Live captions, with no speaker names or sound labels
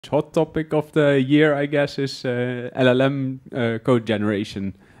hot topic of the year, I guess, is LLM code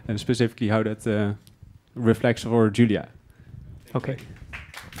generation, and specifically how that reflects for Julia. Okay.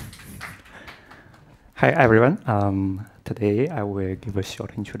 Hi, everyone. Today, I will give a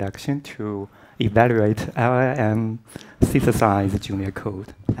short introduction to evaluate LLM synthesized JuliaCon.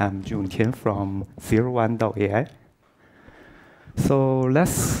 I'm Jun Tian from 01.ai. So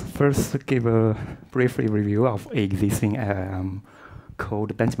let's first give a brief review of existing LLM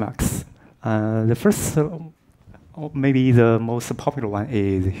code benchmarks. The first, maybe the most popular one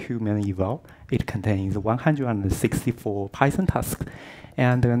is human eval. It contains 164 Python tasks.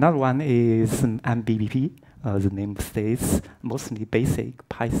 And another one is MBBP. The name states mostly basic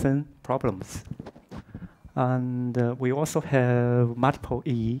Python problems. And we also have multiple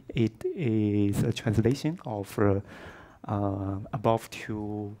E. It is a translation of above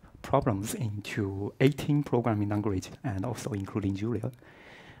 2 problems into 18 programming language, and also including Julia.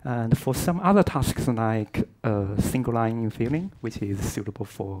 And for some other tasks like single line filling, which is suitable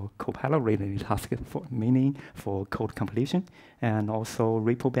for Copilot-related tasks, meaning for code completion, and also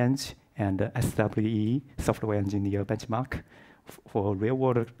repo bench and SWE, software engineer benchmark, for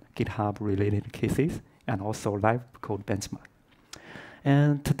real-world GitHub-related cases, and also live code benchmark.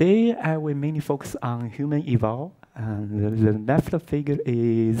 And today, I will mainly focus on human eval. And the left figure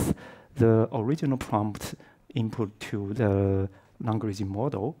is the original prompt input to the language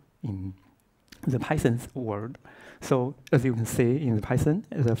model in the Python world. So as you can see in the Python,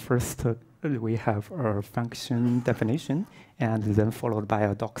 the first we have a function definition, and then followed by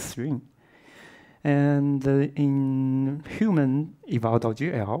a doc string. And in human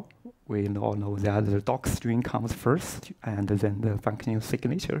eval.gl, we all know that the doc string comes first, and then the function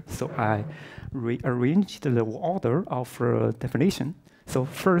signature. So I rearranged the order of definition. So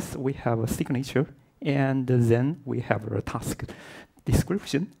first we have a signature, and then we have a task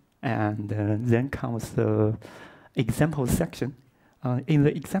description, and then comes the example section. In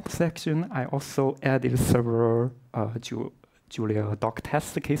the example section, I also added several Julia doc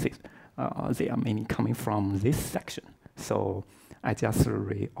test cases. They are mainly coming from this section. So I just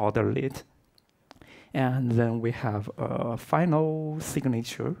reordered it. And then we have a final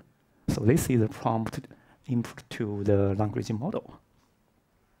signature. So this is the prompt input to the language model.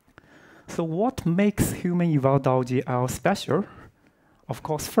 So what makes human eval.gl special? Of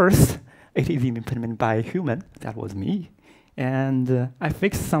course, first, it is implemented by a human. That was me. And I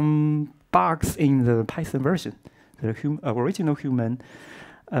fixed some bugs in the Python version. The original human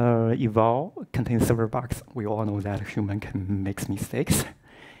eval contains several bugs. We all know that a human can make mistakes.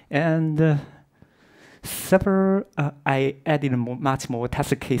 And I added much more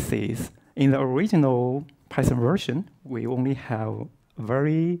test cases. In the original Python version, we only have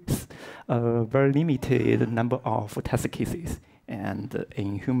very limited number of test cases. And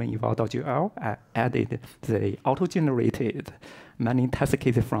in human eval.gl, I added the auto-generated many test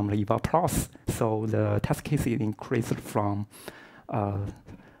cases from the eval plus. So the test cases increased from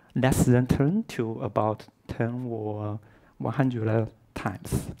less than 10 to about 10 or 100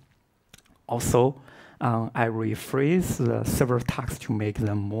 times. Also, I rephrased several tasks to make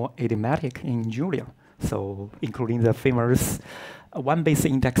them more idiomatic in Julia. So including the famous one-base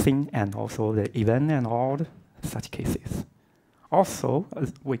indexing, and also the even and odd, such cases. Also,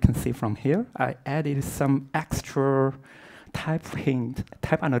 as we can see from here, I added some extra type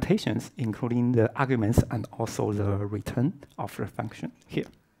annotations, including the arguments and also the return of the function here.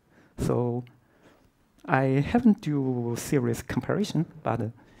 So I haven't do serious comparison,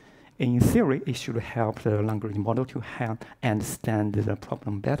 but in theory, it should help the language model to understand the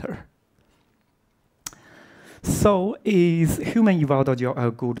problem better. So is human eval.gl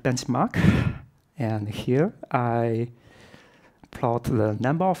a good benchmark? And here I plot the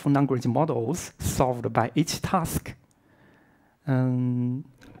number of language models solved by each task.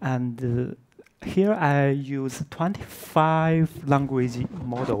 Here I use 25 language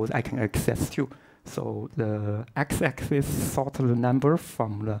models I can access to. So the x-axis sort the number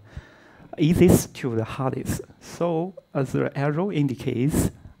from the easiest to the hardest. So as the arrow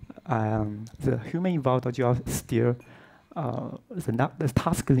indicates, the human eval.gl still, the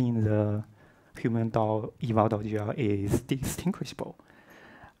task in the human eval.gl is distinguishable.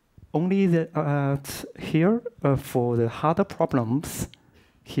 Only here, for the harder problems,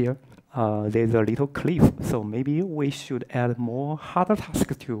 here, there's a little cliff. So maybe we should add more harder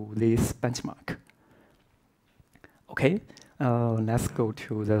tasks to this benchmark. Okay, let's go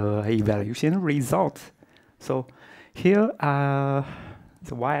to the evaluation result. So here,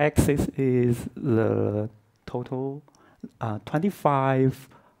 the y-axis is the total 25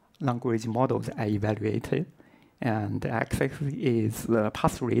 language models I evaluated. and the x-axis is the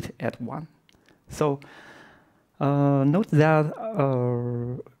pass rate at 1. So note that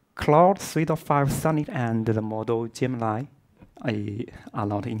Cloud Suite of 5 Sonnet and the model Gemini are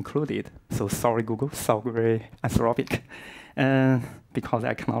not included. So sorry, Google, sorry, Anthropic, because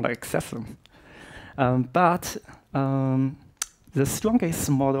I cannot access them. But the strongest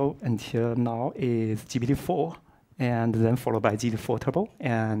model until now is GPT-4, and then followed by GPT-4 Turbo,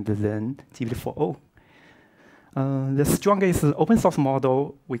 and then GPT-4o. The strongest open source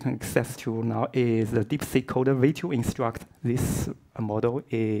model we can access to now is the DeepSeek Coder V2 Instruct. This model,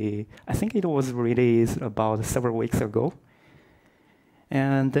 I think it was released about several weeks ago.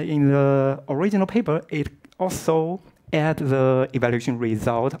 And in the original paper, it also added the evaluation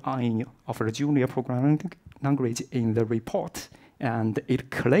result of the Julia programming language in the report. And it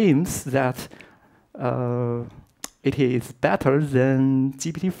claims that it is better than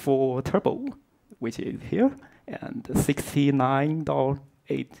GPT-4 Turbo, which is here, and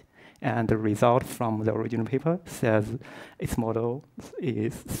 69.8. And the result from the original paper says its model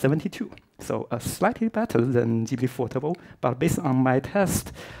is 72. So slightly better than GPT-4 Turbo, but based on my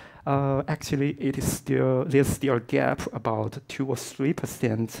test, actually there's still a gap about 2 or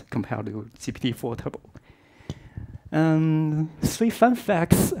 3% compared to GPT-4 Turbo. 3 fun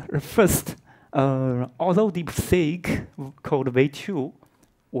facts. First, although DeepSeek code V2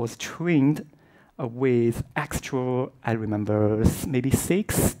 was trained with extra, I remember, maybe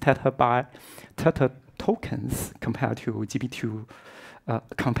 6 teta tokens compared to GPT-2,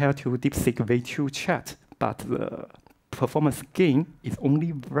 compared to DeepSeek V2 chat, but the performance gain is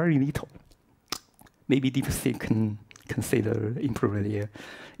only very little. Maybe DeepSeek can consider improve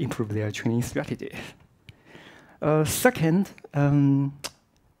their training strategy. Second,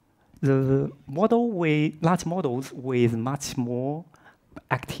 the large models with much more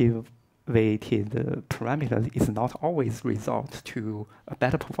activated parameters is not always result to a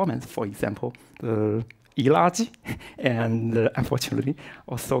better performance. For example, the E-large and unfortunately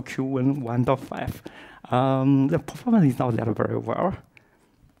also Q1 1.5. The performance is not that very well,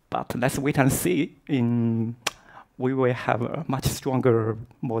 but let's wait and see. We will have a much stronger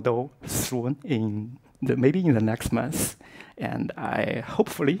model soon maybe in the next month, and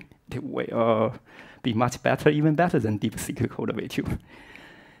hopefully it will be much better, even better than DeepSeek Code V2.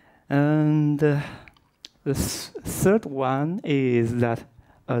 And the third one is that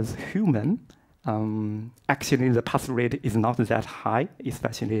as human, actually the pass rate is not that high,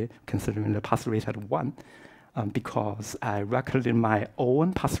 especially considering the pass rate at 1, because I recorded my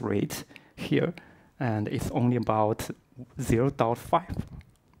own pass rate here, and it's only about 0.5.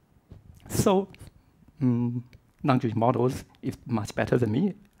 So language models is much better than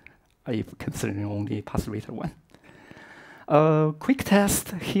me, if considering only pass rate at 1. Quick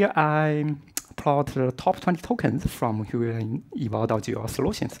test, here I plot the top 20 tokens from eval.gl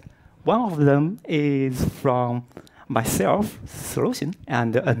solutions. One of them is from myself solution,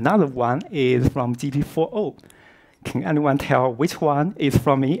 and another one is from GPT-4o. Can anyone tell which one is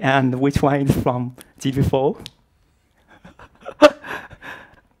from me and which one is from GPT-4o?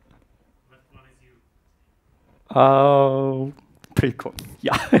 Oh, pretty cool.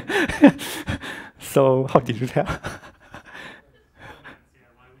 Yeah. So how did you tell?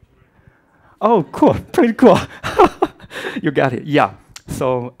 Oh, cool. Pretty cool. You got it. Yeah.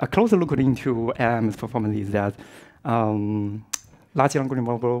 So a closer look into LLM's performance is that large language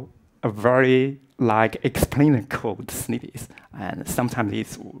models are very like explaining code snippets, and sometimes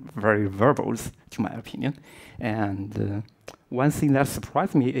it's very verbose, to my opinion. And one thing that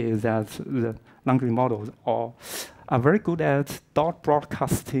surprised me is that the language models are very good at dot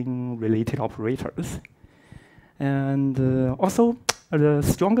broadcasting related operators. And also, the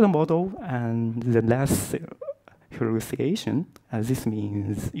stronger the model and the less hallucination, this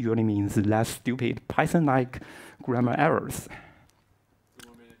usually means less stupid Python-like grammar errors.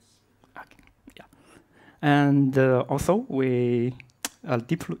 Okay, yeah. And also,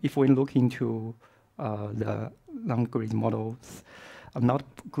 if we look into the language models, I'm not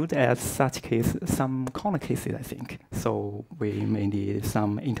good at such some corner cases, I think. So we may need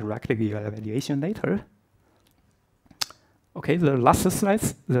some interactive evaluation later. Okay, the last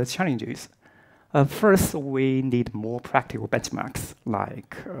slides, the challenges. First, we need more practical benchmarks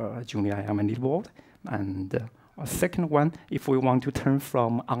like JuliaCon and leaderboard. And second one, if we want to turn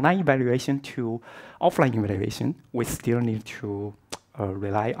from online evaluation to offline evaluation, we still need to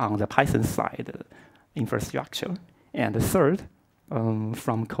rely on the Python side infrastructure. And third,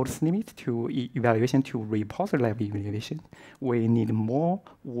 from code snippet to evaluation to repository level evaluation, we need more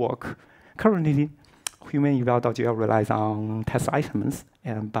work. Currently, human eval.jl relies on test items,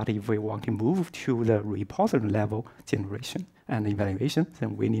 but if we want to move to the repository level generation and evaluation,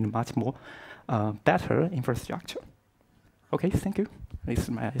 then we need much more better infrastructure. Okay, thank you. This is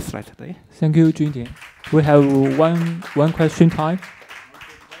my slide today. Thank you, Jun Tian. We have one question time.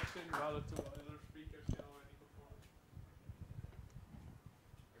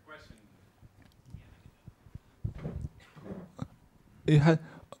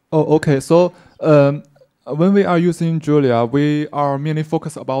 Oh, okay. So when we are using Julia, we are mainly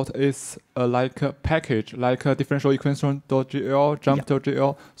focused about its like a package, like a differential equation.gl,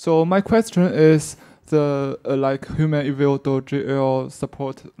 jump.gl. So my question is the like human eval.gl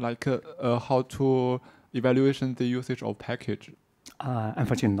support like how to evaluation the usage of package?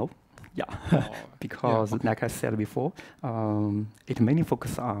 Unfortunately, no. Yeah, because like I said before, it mainly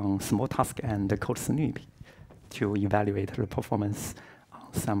focuses on small task and the code snippet to evaluate the performance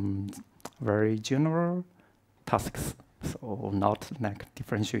on some very general tasks, so not like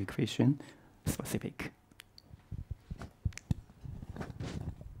differential equation specific.